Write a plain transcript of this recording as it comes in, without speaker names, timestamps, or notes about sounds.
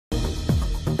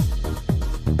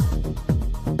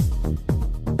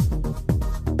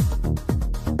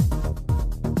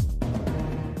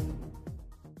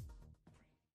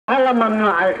هلا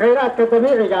ممنوع خيرات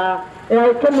طبيعية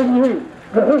أي كم يهين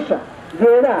بحوشة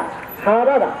جينا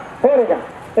حارة فرقة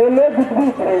اللي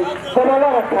بتبيتري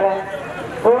سماوات كلام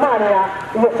ومانيا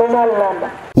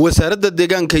وسوماليلاند wasarada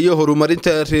deegaanka iyo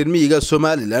horumarinta reer miyiga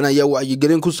Soomaaliland ayaa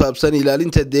wacyigelin ku saabsan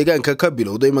ilaalinta deegaanka ka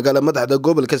bilowday magaalada madaxda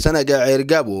gobolka Sanaag ee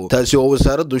Ceerigaabo taasi oo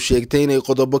wasaradu sheegtay inay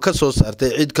qodobo ka soo saartay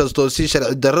cid kasto si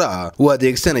sharci darro ah u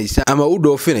adeegsanaysa ama u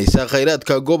dhoofinaysa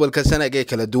kheyraadka gobolka Sanaag ee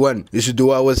kala duwan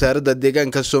isuduwa wasarada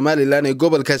deegaanka Soomaaliland ee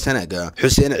gobolka Sanaag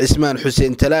Xuseen Cismaan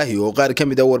Xuseen Talaahi oo qaar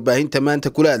kamid ah warbaahinta maanta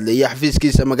kula hadlayay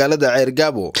xafiiskiisa magaalada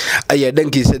Ceerigaabo ayaa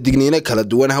dhankiisa digniino kala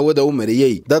duwan hawada u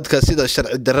mariyay dadka sida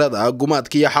sharci darrada ah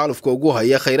gumaadka xaalufka ugu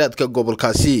haya kheyraadka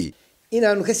gobolkaasi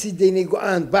inaanu ka sii deynay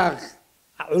go'aan baaq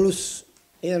culus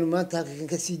inaanu maanta halkan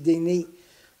ka sii deynay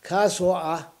kaas oo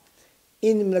ah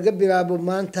in laga bilaabo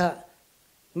maanta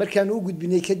markaan u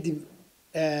gudbinay kadib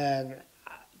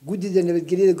gudida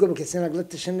nabadgelyada gobolka Sanaag la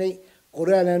tashanay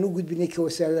qoraal aan u gudbinay ka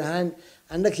wasaaradda ahaan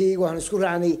annagii waxaan isku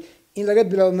raacnay in laga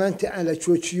bilaabo maanta aan la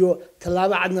joojiyo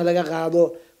tallaabo cadna laga qaado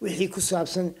wixii ku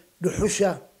saabsan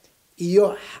dhuxusha iyo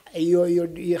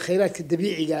kheyraadka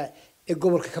dabiiciga ee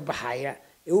gobolka ka baxaya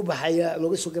ee u baxaya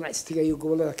looga soo ganacsiga iyo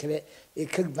gobolada kale ee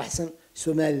ka baxsan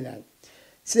Soomaaliland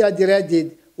sidaa daraadeed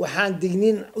waxaan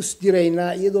digniin u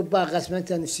diraynaa iyadoo baaqaas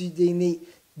maanta aan sii deynay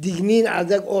digniin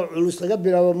adag oo culus laga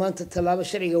bilaabo maanta talaabo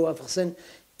sharciga waafaqsan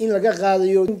in laga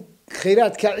qaadayo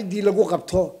kheyraadka cidii lagu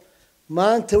qabto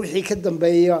maanta wixii ka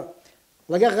dambeeya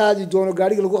laga qaadi doono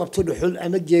gaariga lagu qabto dhuxul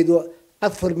ama geedo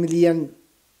 4 milyan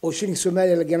oo shilin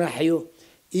Soomaaliya la ganaaxayo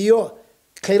iyo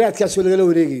kheyraadkaas oo laga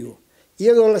wareegayo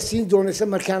iyadoo la siin doono isla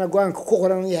markaana go'aanka ku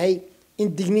qoran yahay in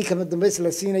digniin kama dambeys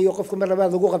la siinayo qofka mar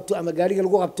labaad lagu qabto ama gaariga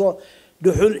lagu qabto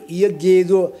dhuxul iyo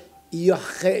geedo iyo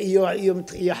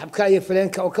xabka iyo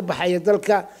faleenka oo ka baxaya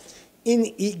dalka in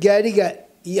gaariga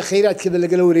iyo kheyraadkaba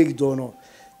laga wareegi doono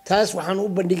taas waxaan u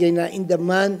bandhigaynaa in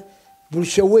dhammaan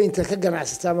bulshooyinka ka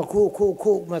ganacsata ama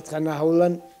ku matqana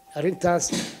hawlan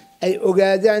arintaas ay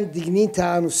ogaadaan digniinta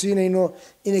aanu siinayno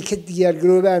inay ka diyaar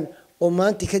garoobaan oo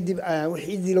maanta kadib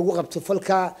wixii lagu qabto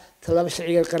falka talaabo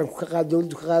sharciga qaranku ka qaado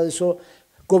dawladdu ka qaadayso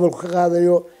gobolku ka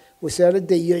qaadayo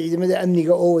wasaaradda iyo ciidamada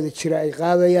amniga oo wada jira ay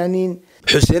qaadayaan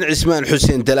Xuseen Cismaan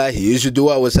Xuseen Talaahi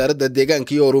isuduwa wasarada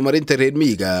deegaanka iyo horumarinta reer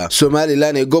miyiga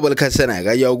Soomaaliland ee gobolka Sanaag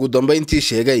ayaa ugu dambeyntii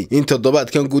sheegay in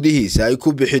toddobaadkan gudihiisa ay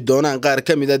ku bixi doonaan qaar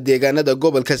kamid ah deegaanada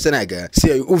gobolka Sanaag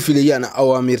si ay u filiyaan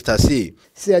awaamirtaasi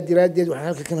sidaa daraadeed waxaan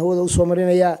halkan hawada u soo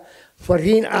marinayaa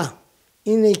fariin ah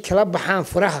inay kala baxaan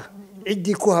faraha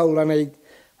cidii ku hawlanayd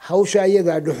hawsha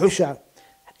ayada dhuxusha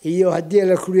iyo hadii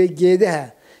la kuliyay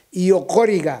geedaha iyo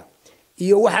qoriga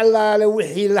iyo waxa la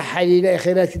wixii la xiriiray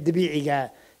kheyraadka dabiiciga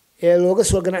ee looga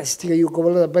soo ganacsiga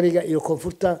gobolada bariga iyo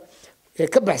koonfurta ee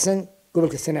ka baxsan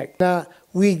gobolka Sanaag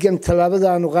wiigan talaabada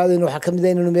aanu qaadayno waxa kamid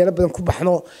ah inaynu meelo badan ku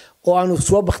baxno oo aanu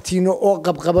soo baqtiino oo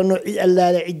qabqabano cid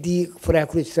allaale cidii faraha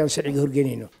ku jirtaan sharciga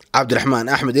horgeynayno Cabdiraxmaan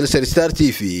Axmed Star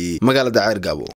TV magaalada Ceerigaabo.